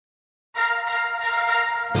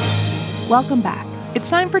Welcome back. It's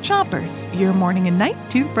time for Chompers, your morning and night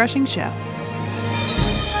toothbrushing show.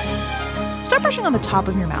 Start brushing on the top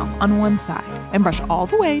of your mouth on one side and brush all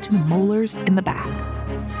the way to the molars in the back.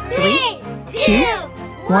 3, 2,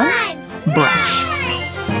 1, brush.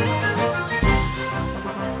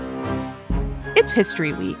 It's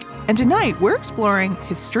History Week, and tonight we're exploring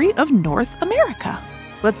history of North America.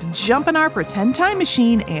 Let's jump in our pretend time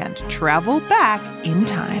machine and travel back in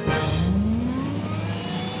time.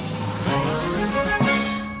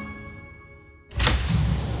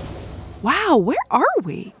 Wow, where are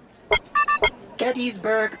we?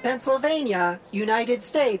 Gettysburg, Pennsylvania, United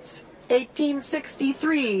States,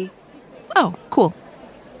 1863. Oh, cool.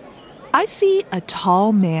 I see a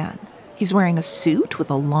tall man. He's wearing a suit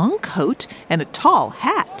with a long coat and a tall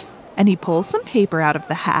hat. And he pulls some paper out of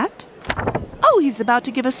the hat. Oh, he's about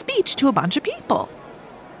to give a speech to a bunch of people.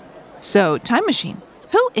 So, time machine,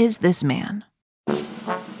 who is this man?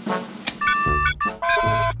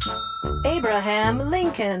 Abraham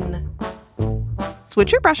Lincoln.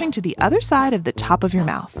 Switch your brushing to the other side of the top of your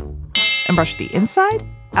mouth. And brush the inside,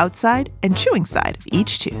 outside, and chewing side of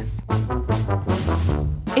each tooth.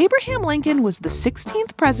 Abraham Lincoln was the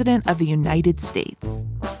 16th president of the United States.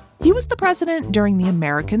 He was the president during the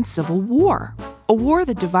American Civil War, a war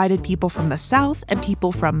that divided people from the South and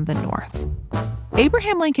people from the North.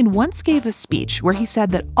 Abraham Lincoln once gave a speech where he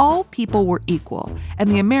said that all people were equal and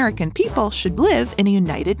the American people should live in a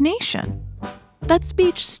united nation. That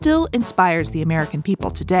speech still inspires the American people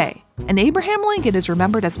today, and Abraham Lincoln is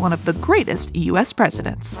remembered as one of the greatest U.S.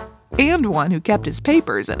 presidents, and one who kept his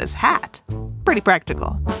papers in his hat. Pretty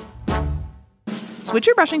practical. Switch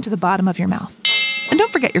your brushing to the bottom of your mouth, and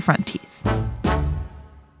don't forget your front teeth.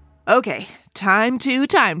 Okay, time to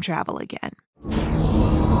time travel again.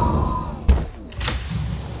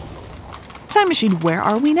 Time machine, where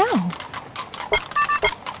are we now?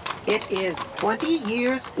 It is 20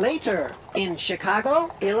 years later in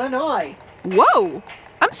Chicago, Illinois. Whoa!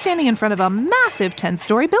 I'm standing in front of a massive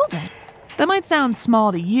 10-story building. That might sound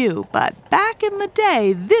small to you, but back in the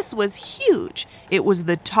day, this was huge. It was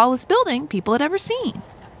the tallest building people had ever seen.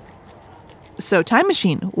 So, time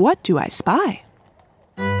machine, what do I spy?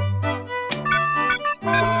 The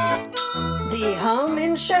Home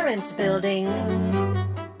Insurance Building.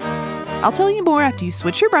 I'll tell you more after you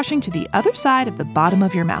switch your brushing to the other side of the bottom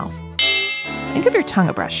of your mouth. And give your tongue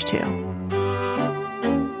a brush, too.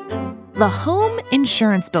 The Home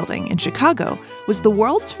Insurance Building in Chicago was the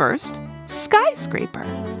world's first skyscraper.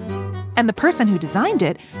 And the person who designed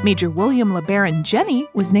it, Major William LeBaron Jenney,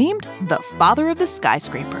 was named the father of the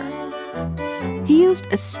skyscraper. He used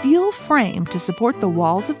a steel frame to support the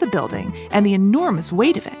walls of the building and the enormous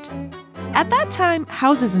weight of it. At that time,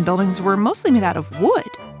 houses and buildings were mostly made out of wood.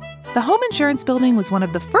 The Home Insurance Building was one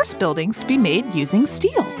of the first buildings to be made using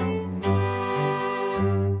steel.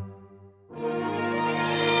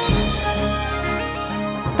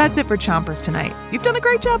 That's it for Chompers tonight. You've done a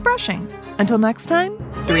great job brushing. Until next time,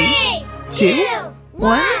 3, 2,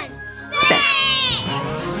 1, spit.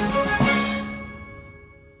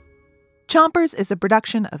 Chompers is a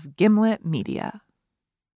production of Gimlet Media.